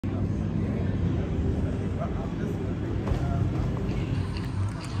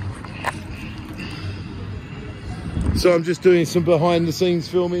So I'm just doing some behind the scenes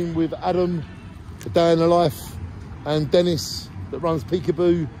filming with Adam, A Day in the Life, and Dennis that runs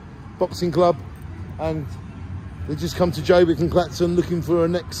Peekaboo Boxing Club, and they just come to Jowick and Clacton looking for a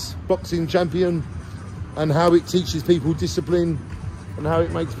next boxing champion, and how it teaches people discipline and how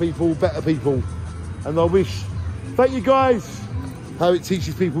it makes people better people. And I wish, thank you guys, how it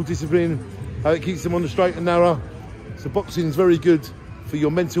teaches people discipline, how it keeps them on the straight and narrow. So boxing is very good for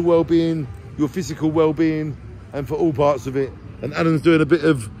your mental well-being, your physical well-being, and for all parts of it. And Adam's doing a bit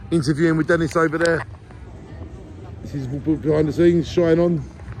of interviewing with Dennis over there. This is behind the scenes, Shine On.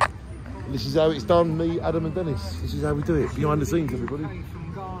 And this is how it's done, me, Adam and Dennis. This is how we do it, behind the scenes, everybody.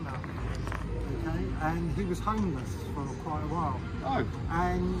 From Ghana, okay, and he was homeless for quite a while. Oh.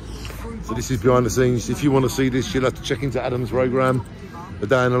 And so this is behind the scenes. If you want to see this, you'll have to check into Adam's programme, A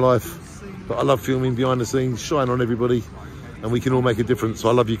Day in the Life. But I love filming behind the scenes. Shine on, everybody, and we can all make a difference. So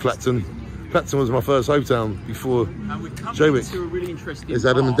I love you, Clacton. Clacton was my first hometown before Jowick. There's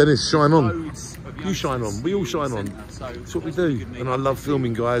Adam and Dennis. Shine on. You shine on. We all shine on. That's what we do. And I love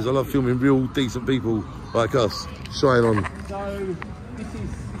filming, guys. I love filming real decent people like us. Shine on. So this is